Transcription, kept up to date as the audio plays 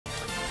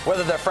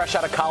Whether they're fresh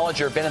out of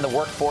college or been in the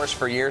workforce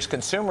for years,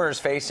 consumers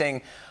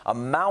facing a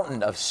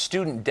mountain of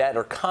student debt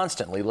are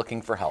constantly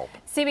looking for help.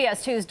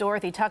 CBS 2's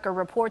Dorothy Tucker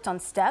reports on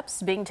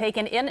steps being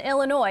taken in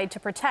Illinois to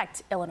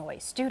protect Illinois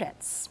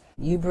students.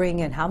 You bring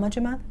in how much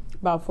a month?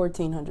 About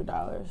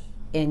 $1,400.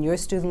 And your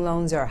student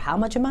loans are how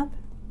much a month?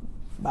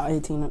 About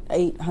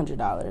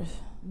 $800.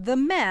 The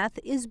math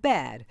is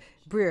bad.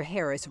 Breer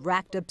Harris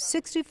racked up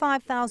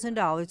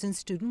 $65,000 in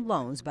student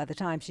loans by the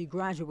time she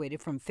graduated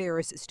from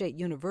Ferris State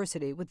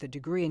University with a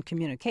degree in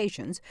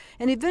communications,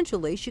 and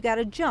eventually she got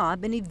a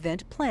job in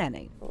event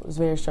planning. It was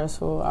very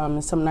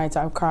stressful. Some nights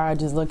I've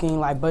cried just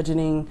looking, like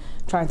budgeting,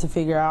 trying to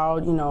figure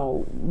out,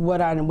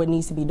 what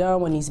needs to be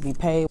done, what needs to be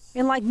paid.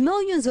 And like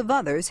millions of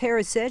others,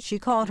 Harris said she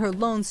called her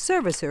loan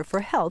servicer for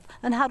help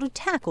on how to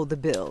tackle the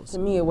bills. To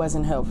me, it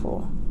wasn't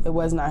helpful. It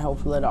was not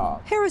helpful at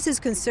all. Harris's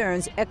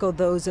concerns echo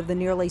those of the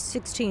nearly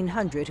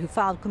 1,600 who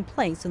filed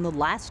complaints in the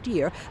last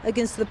year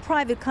against the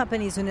private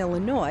companies in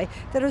Illinois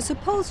that are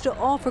supposed to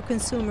offer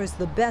consumers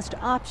the best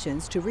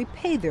options to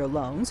repay their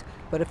loans,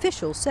 but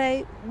officials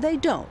say they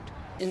don't.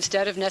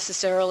 Instead of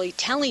necessarily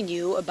telling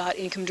you about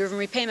income-driven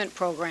repayment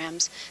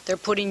programs, they're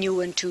putting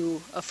you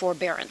into a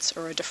forbearance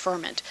or a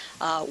deferment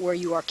where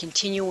you are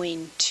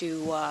continuing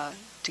to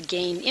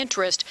gain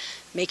interest,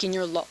 making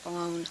your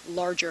loan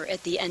larger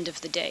at the end of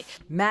the day.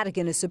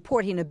 Madigan is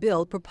supporting a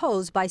bill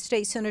proposed by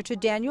State Senator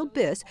Daniel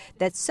Biss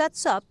that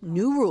sets up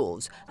new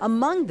rules,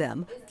 among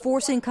them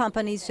forcing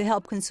companies to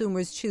help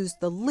consumers choose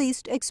the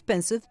least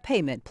expensive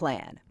payment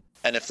plan.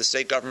 And if the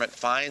state government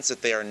finds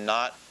that they are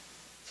not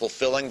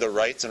fulfilling the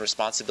rights and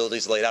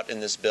responsibilities laid out in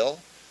this bill,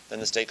 then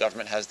the state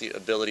government has the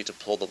ability to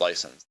pull the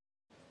license.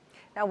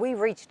 Now, we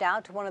reached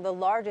out to one of the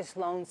largest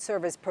loan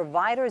service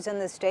providers in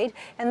the state,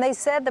 and they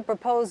said the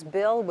proposed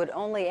bill would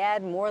only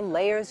add more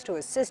layers to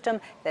a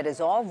system that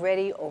is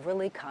already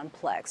overly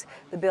complex.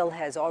 The bill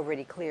has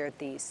already cleared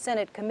the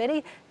Senate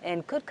committee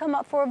and could come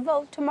up for a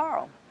vote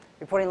tomorrow.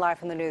 Reporting live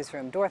from the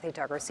newsroom, Dorothy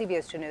Tucker,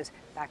 CBS 2 News.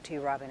 Back to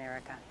you, Rob and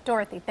Erica.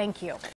 Dorothy, thank you.